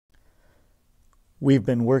We've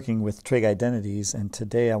been working with trig identities, and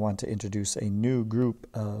today I want to introduce a new group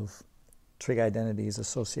of trig identities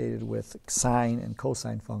associated with sine and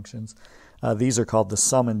cosine functions. These are called the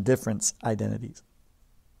sum and difference identities.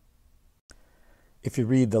 If you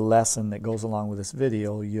read the lesson that goes along with this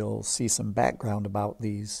video, you'll see some background about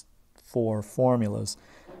these four formulas,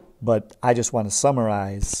 but I just want to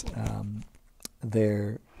summarize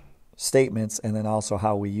their statements and then also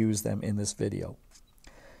how we use them in this video.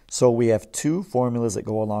 So we have two formulas that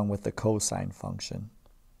go along with the cosine function.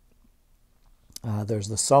 There's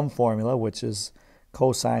the sum formula, which is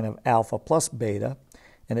cosine of alpha plus beta,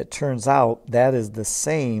 and it turns out that is the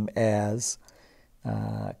same as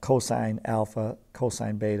cosine alpha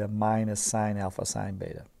cosine beta minus sine alpha sine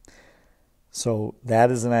beta. So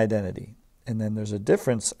that is an identity. And then there's a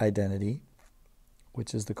difference identity,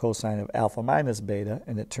 which is the cosine of alpha minus beta,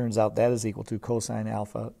 and it turns out that is equal to cosine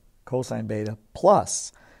alpha cosine beta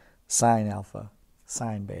plus sine alpha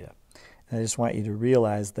sine beta. And I just want you to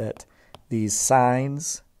realize that these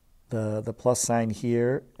signs, the plus sign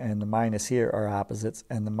here and the minus here, are opposites,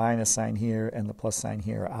 and the minus sign here and the plus sign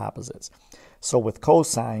here are opposites. So with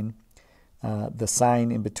cosine, the sign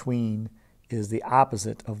in between is the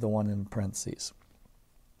opposite of the one in parentheses.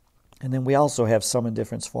 And then we also have sum and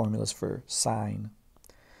difference formulas for sine.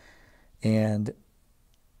 And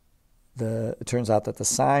it turns out that the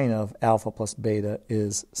sine of alpha plus beta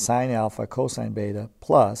is sine alpha cosine beta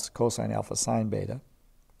plus cosine alpha sine beta.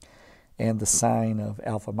 And the sine of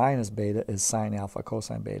alpha minus beta is sine alpha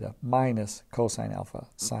cosine beta minus cosine alpha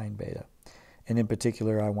sine beta. And in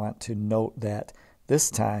particular, I want to note that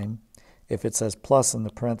this time, if it says plus in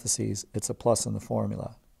the parentheses, it's a plus in the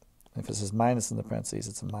formula. If it says minus in the parentheses,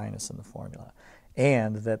 it's a minus in the formula.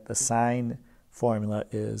 And that the sine formula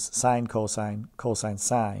is sine cosine, cosine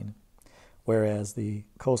sine, whereas the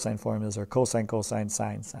cosine formulas are cosine cosine,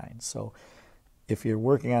 sine sine. So if you're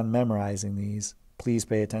working on memorizing these, please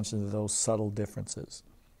pay attention to those subtle differences.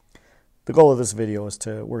 The goal of this video is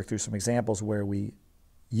to work through some examples where we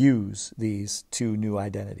use these two new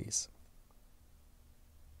identities.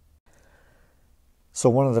 So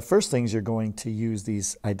one of the first things you're going to use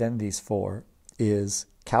these identities for is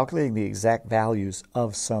calculating the exact values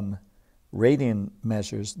of some radian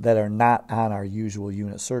measures that are not on our usual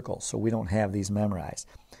unit circle, so we don't have these memorized.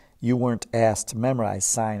 You weren't asked to memorize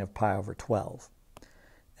sine of pi over 12.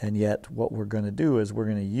 And yet what we're going to do is we're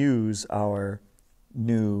going to use our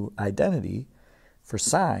new identity for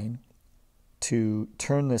sine to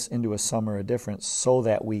turn this into a sum or a difference so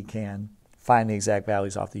that we can find the exact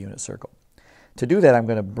values off the unit circle. To do that, I'm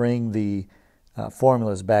going to bring the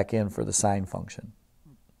formulas back in for the sine function.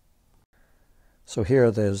 So here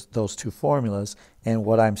are those two formulas, and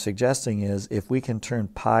what I'm suggesting is if we can turn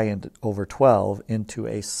pi over 12 into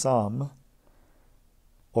a sum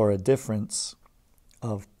or a difference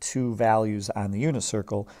of two values on the unit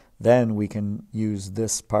circle, then we can use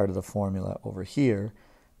this part of the formula over here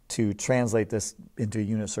to translate this into a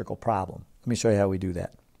unit circle problem. Let me show you how we do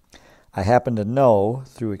that. I happen to know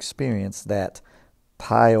through experience that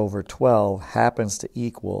pi over 12 happens to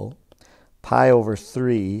equal pi over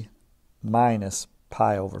 3 minus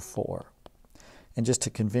pi over 4. And just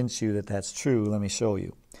to convince you that that's true, let me show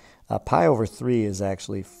you. Pi over 3 is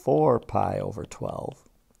actually 4 pi over 12.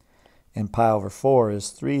 And pi over 4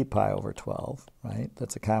 is 3 pi over 12, right?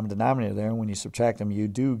 That's a common denominator there, and when you subtract them, you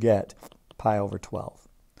do get pi over 12.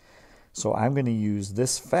 So I'm going to use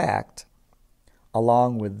this fact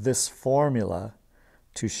along with this formula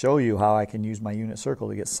to show you how I can use my unit circle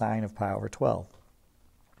to get sine of pi over 12.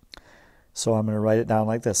 So I'm going to write it down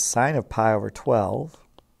like this. Sine of pi over 12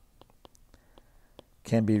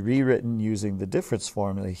 can be rewritten using the difference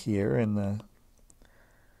formula here in the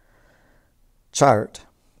chart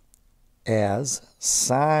as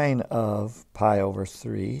sine of pi over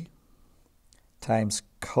 3 times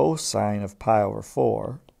cosine of pi over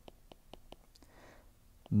 4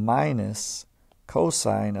 minus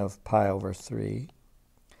cosine of pi over 3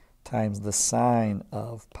 times the sine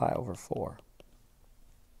of pi over 4.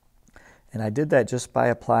 And I did that just by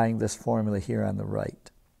applying this formula here on the right.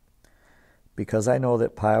 Because I know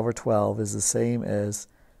that pi over 12 is the same as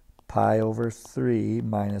pi over 3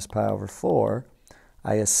 minus pi over 4,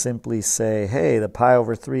 I just simply say, hey, the pi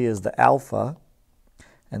over 3 is the alpha,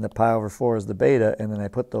 and the pi over 4 is the beta, and then I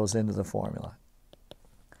put those into the formula.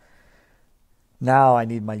 Now I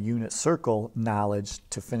need my unit circle knowledge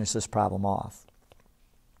to finish this problem off.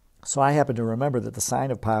 So I happen to remember that the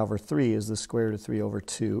sine of pi over 3 is the square root of 3 over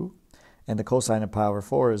 2, and the cosine of pi over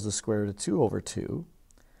 4 is the square root of 2 over 2.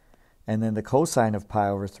 And then the cosine of pi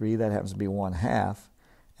over 3, that happens to be 1/2,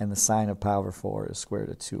 and the sine of pi over 4 is square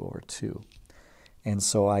root of 2 over 2. And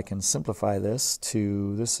so I can simplify this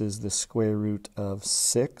to, this is the square root of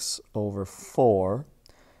 6 over 4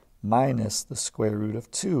 minus the square root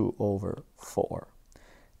of 2 over 4.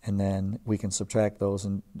 And then we can subtract those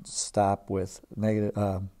and stop with negative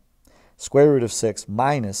square root of 6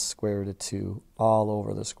 minus square root of 2 all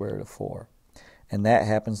over the square root of 4. And that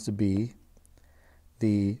happens to be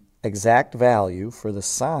the exact value for the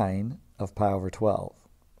sine of pi over 12.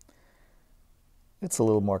 It's a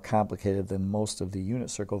little more complicated than most of the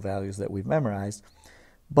unit circle values that we've memorized,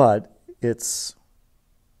 but it's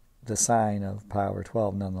the sine of pi over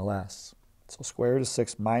 12 nonetheless. So square root of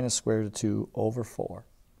 6 minus square root of 2 over 4.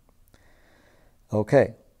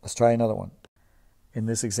 Okay, let's try another one. In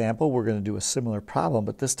this example, we're going to do a similar problem,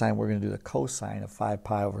 but this time we're going to do the cosine of 5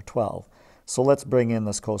 pi over 12. So let's bring in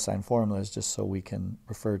those cosine formulas just so we can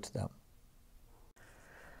refer to them.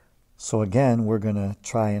 So again, we're going to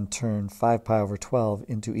try and turn 5 pi over 12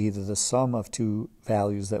 into either the sum of two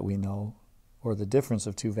values that we know or the difference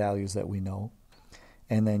of two values that we know,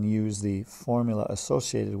 and then use the formula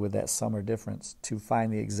associated with that sum or difference to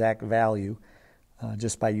find the exact value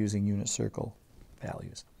just by using unit circle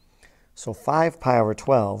values. So 5 pi over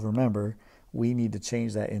 12, remember, we need to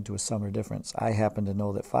change that into a sum or difference. I happen to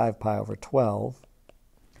know that 5 pi over 12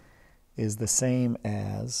 is the same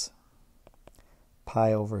as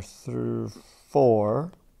pi over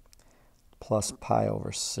 4 plus pi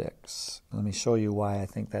over 6. Let me show you why I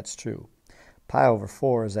think that's true. Pi over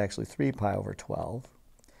 4 is actually 3 pi over 12,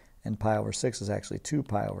 and pi over 6 is actually 2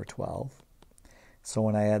 pi over 12. So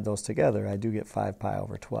when I add those together, I do get 5 pi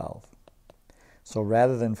over 12. So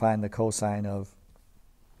rather than find the cosine of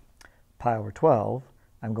pi over 12,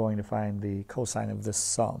 I'm going to find the cosine of this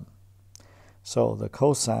sum. So the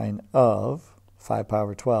cosine of 5 pi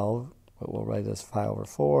over 12, what we'll write as pi over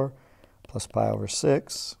 4 plus pi over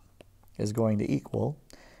 6, is going to equal,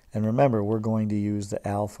 and remember, we're going to use the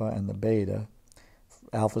alpha and the beta.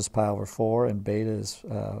 Alpha is pi over 4 and beta is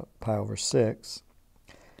pi over 6.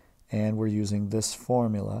 And we're using this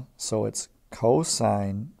formula. So it's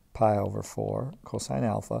cosine pi over 4, cosine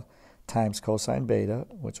alpha, times cosine beta,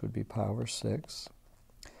 which would be pi over 6,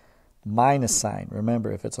 minus sine.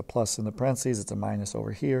 Remember, if it's a plus in the parentheses, it's a minus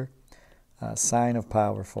over here. Sine of pi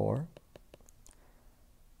over 4,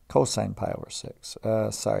 cosine pi over 6.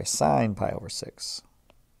 Sine pi over 6.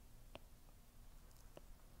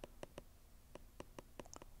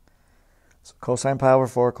 So cosine pi over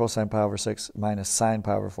 4, cosine pi over 6, minus sine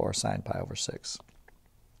pi over 4, sine pi over 6.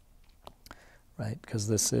 Right, because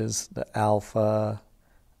this is the alpha,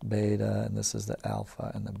 beta, and this is the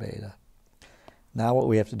alpha and the beta. Now what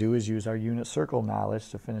we have to do is use our unit circle knowledge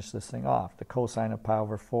to finish this thing off. The cosine of pi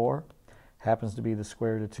over 4 happens to be the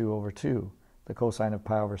square root of 2 over 2. The cosine of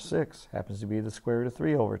pi over 6 happens to be the square root of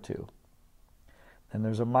 3 over 2. Then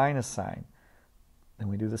there's a minus sign. Then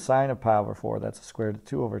we do the sine of pi over 4, that's the square root of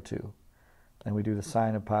 2 over 2. Then we do the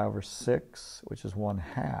sine of pi over 6, which is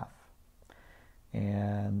 1/2.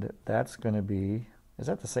 And that's going to be, is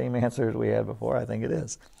that the same answer as we had before? I think it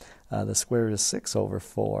is. The square root of 6 over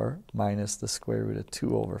 4 minus the square root of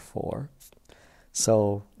 2 over 4.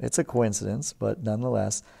 So it's a coincidence, but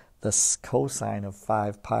nonetheless, the cosine of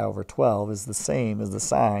 5 pi over 12 is the same as the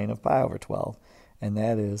sine of pi over 12. And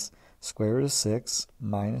that is square root of 6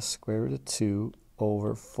 minus square root of 2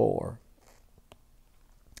 over 4.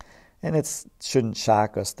 And it shouldn't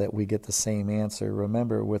shock us that we get the same answer.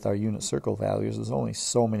 Remember, with our unit circle values, there's only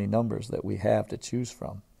so many numbers that we have to choose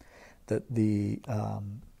from. The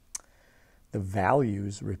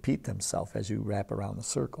values repeat themselves as you wrap around the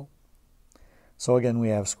circle. So again, we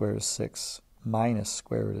have square root of 6 minus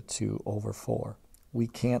square root of 2 over 4. We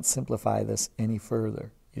can't simplify this any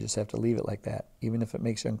further. You just have to leave it like that, even if it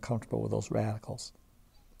makes you uncomfortable with those radicals.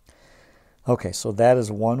 Okay, so that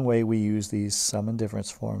is one way we use these sum and difference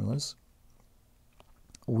formulas.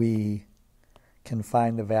 We can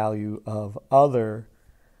find the value of other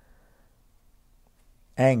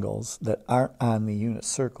angles that aren't on the unit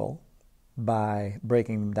circle by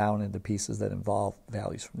breaking them down into pieces that involve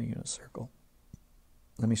values from the unit circle.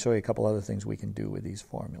 Let me show you a couple other things we can do with these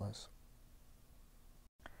formulas.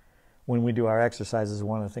 When we do our exercises,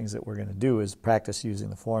 one of the things that we're going to do is practice using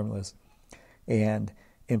the formulas. And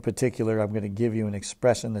in particular, I'm going to give you an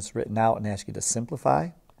expression that's written out and ask you to simplify,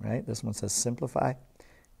 right? This one says simplify.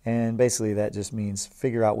 And basically that just means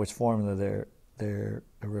figure out which formula they're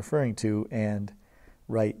referring to and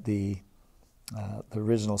write the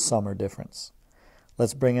original sum or difference.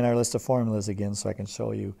 Let's bring in our list of formulas again so I can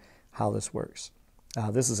show you how this works.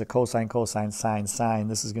 This is a cosine, cosine, sine, sine.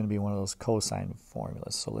 This is going to be one of those cosine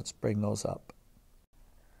formulas. So let's bring those up.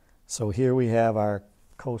 So here we have our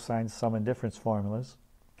cosine sum and difference formulas.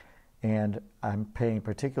 And I'm paying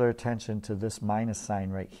particular attention to this minus sign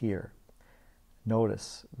right here.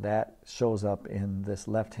 Notice that shows up in this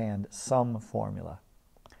left-hand sum formula.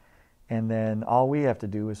 And then all we have to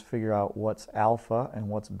do is figure out what's alpha and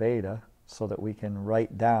what's beta so that we can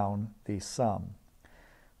write down the sum.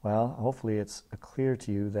 Well, hopefully it's clear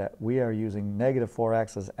to you that we are using negative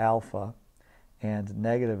 4x as alpha and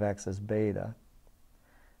negative x as beta.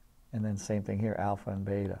 And then same thing here, alpha and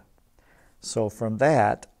beta. So from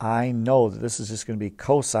that, I know that this is just going to be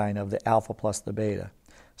cosine of the alpha plus the beta.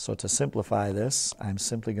 So to simplify this, I'm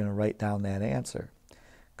simply going to write down that answer.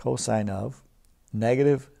 Cosine of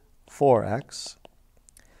negative 4x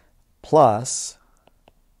plus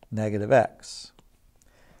negative x.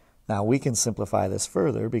 Now we can simplify this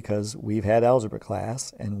further because we've had algebra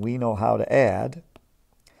class and we know how to add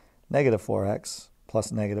negative 4x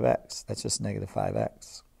plus negative x. That's just negative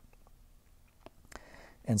 5x.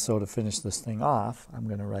 And so to finish this thing off, I'm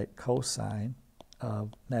going to write cosine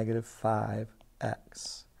of negative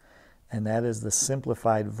 5x. And that is the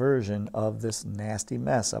simplified version of this nasty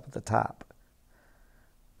mess up at the top.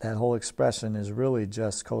 That whole expression is really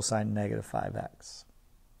just cosine negative 5x.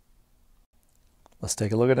 Let's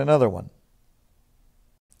take a look at another one.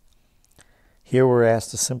 Here we're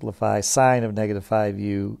asked to simplify sine of negative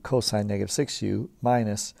 5u cosine negative 6u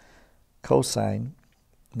minus cosine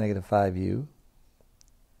negative 5u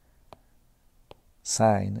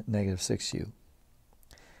sine negative 6u.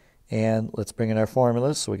 And let's bring in our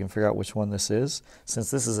formulas so we can figure out which one this is.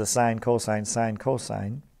 Since this is a sine,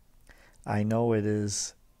 cosine, I know it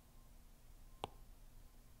is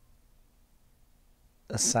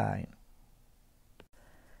a sine.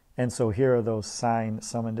 And so here are those sine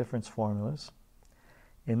sum and difference formulas.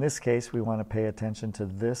 In this case, we want to pay attention to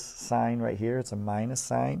this sign right here. It's a minus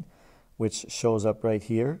sign, which shows up right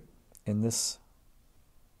here in this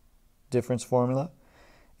difference formula.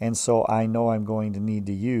 And so I know I'm going to need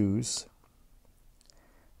to use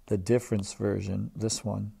the difference version, this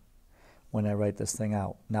one, when I write this thing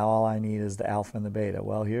out. Now all I need is the alpha and the beta.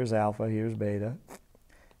 Well, here's alpha, here's beta.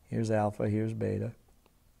 Here's alpha, here's beta.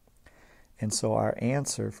 And so our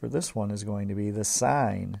answer for this one is going to be the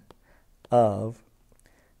sine of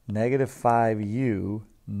negative 5u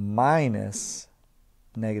minus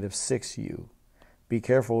negative 6u. Be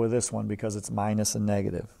careful with this one because it's minus and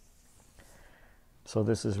negative. So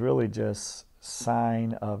this is really just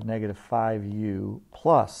sine of negative 5u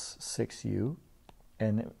plus 6u.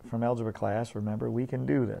 And from algebra class, remember, we can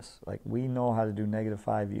do this. Like, we know how to do negative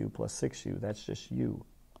 5u plus 6u. That's just u.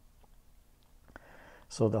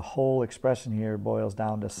 So the whole expression here boils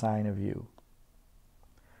down to sine of u.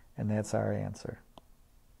 And that's our answer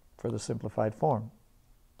for the simplified form.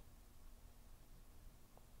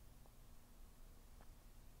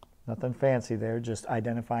 Nothing fancy there, just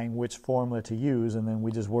identifying which formula to use, and then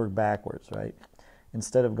we just work backwards, right?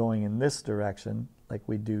 Instead of going in this direction, like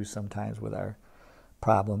we do sometimes with our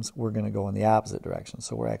problems, we're going to go in the opposite direction.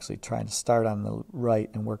 So we're actually trying to start on the right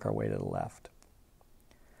and work our way to the left.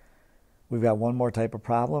 We've got one more type of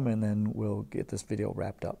problem, and then we'll get this video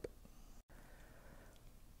wrapped up.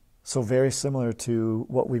 So very similar to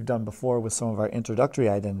what we've done before with some of our introductory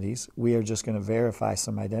identities, we are just going to verify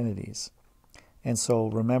some identities. And so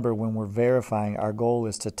remember, when we're verifying, our goal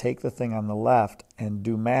is to take the thing on the left and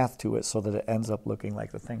do math to it so that it ends up looking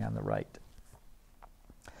like the thing on the right.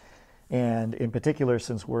 And in particular,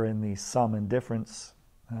 since we're in the sum and difference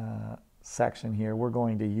section here, we're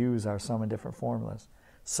going to use our sum and difference formulas.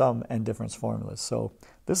 So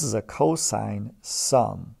this is a cosine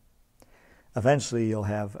sum. Eventually, you'll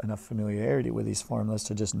have enough familiarity with these formulas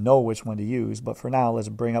to just know which one to use. But for now, let's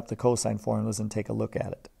bring up the cosine formulas and take a look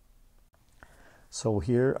at it. So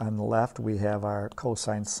here on the left, we have our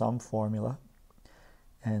cosine sum formula.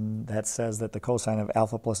 And that says that the cosine of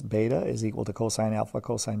alpha plus beta is equal to cosine alpha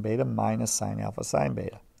cosine beta minus sine alpha sine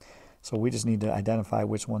beta. So we just need to identify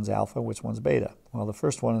which one's alpha, which one's beta. Well, the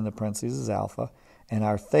first one in the parentheses is alpha, and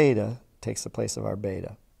our theta takes the place of our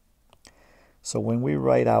beta. So when we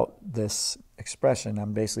write out this expression,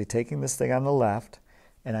 I'm basically taking this thing on the left,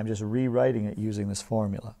 and I'm just rewriting it using this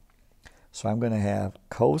formula. So I'm going to have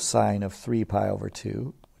cosine of 3 pi over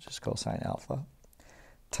 2, which is cosine alpha,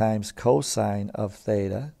 times cosine of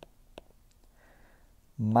theta,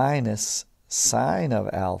 minus sine of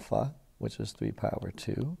alpha, which is 3 pi over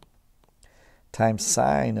 2, times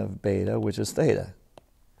sine of beta, which is theta.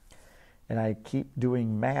 And I keep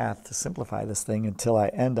doing math to simplify this thing until I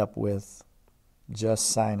end up with just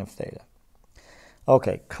sine of theta.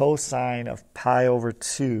 Okay, cosine of pi over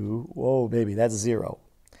 2, whoa baby, that's 0.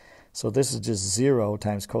 So this is just 0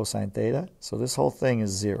 times cosine theta. So this whole thing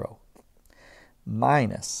is 0.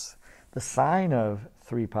 Minus the sine of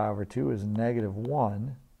 3 pi over 2 is negative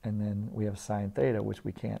 1, and then we have sine theta, which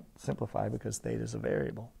we can't simplify because theta is a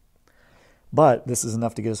variable. But this is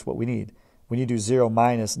enough to get us what we need. When you do 0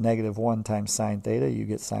 minus negative 1 times sine theta, you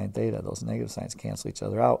get sine theta. Those negative signs cancel each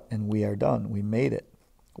other out, and we are done. We made it.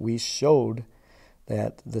 We showed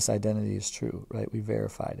that this identity is true, right? We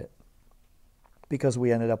verified it because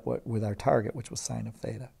we ended up with our target, which was sine of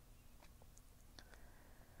theta.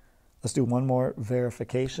 Let's do one more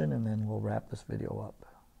verification, and then we'll wrap this video up.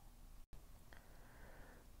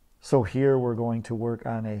 So here we're going to work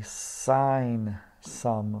on a sine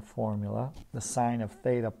sum formula, the sine of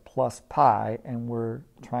theta plus pi, and we're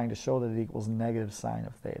trying to show that it equals negative sine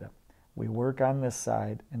of theta. We work on this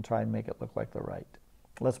side and try and make it look like the right.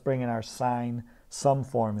 Let's bring in our sine sum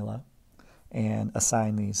formula and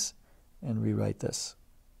assign these and rewrite this.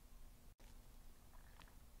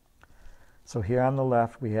 So here on the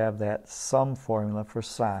left we have that sum formula for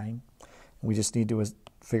sine. We just need to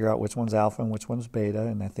figure out which one's alpha and which one's beta,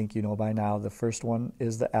 and I think you know by now the first one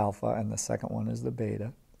is the alpha and the second one is the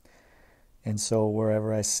beta. And so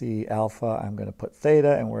wherever I see alpha, I'm going to put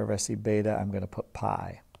theta, and wherever I see beta, I'm going to put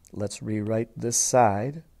pi. Let's rewrite this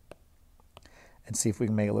side and see if we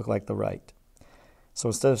can make it look like the right. So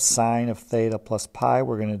instead of sine of theta plus pi,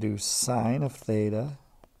 we're going to do sine of theta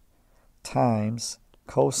times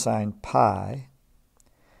cosine pi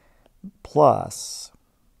plus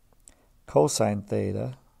cosine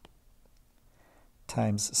theta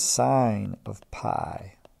times sine of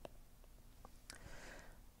pi.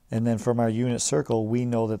 And then from our unit circle, we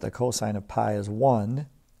know that the cosine of pi is 1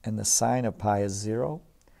 and the sine of pi is 0.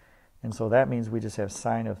 And so that means we just have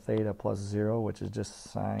sine of theta plus 0, which is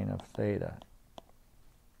just sine of theta.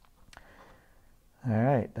 All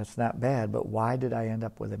right, that's not bad, but why did I end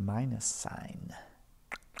up with a minus sign?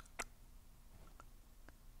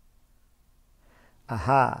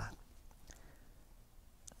 Aha.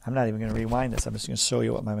 I'm not even going to rewind this. I'm just going to show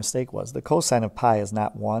you what my mistake was. The cosine of pi is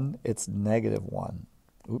not 1, it's negative 1.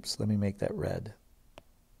 Oops, let me make that red.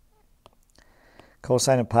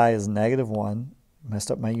 Cosine of pi is negative 1.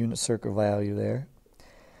 Messed up my unit circle value there.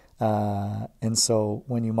 And so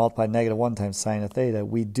when you multiply negative 1 times sine of theta,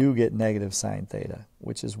 we do get negative sine theta,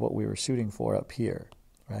 which is what we were shooting for up here,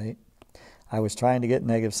 right? I was trying to get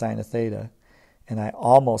negative sine of theta, and I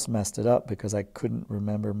almost messed it up because I couldn't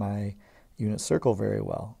remember my unit circle very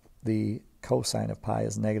well. The cosine of pi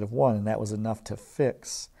is negative 1, and that was enough to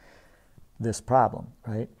fix this problem,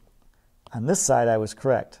 right? On this side, I was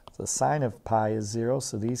correct. The sine of pi is 0,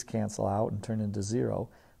 so these cancel out and turn into 0.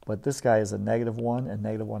 But this guy is a negative 1, and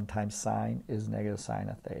negative 1 times sine is negative sine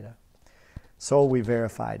of theta. So we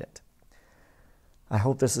verified it. I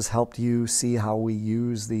hope this has helped you see how we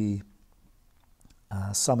use the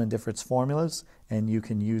sum and difference formulas, and you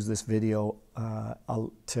can use this video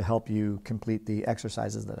to help you complete the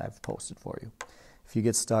exercises that I've posted for you. If you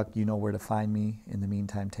get stuck, you know where to find me. In the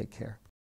meantime, take care.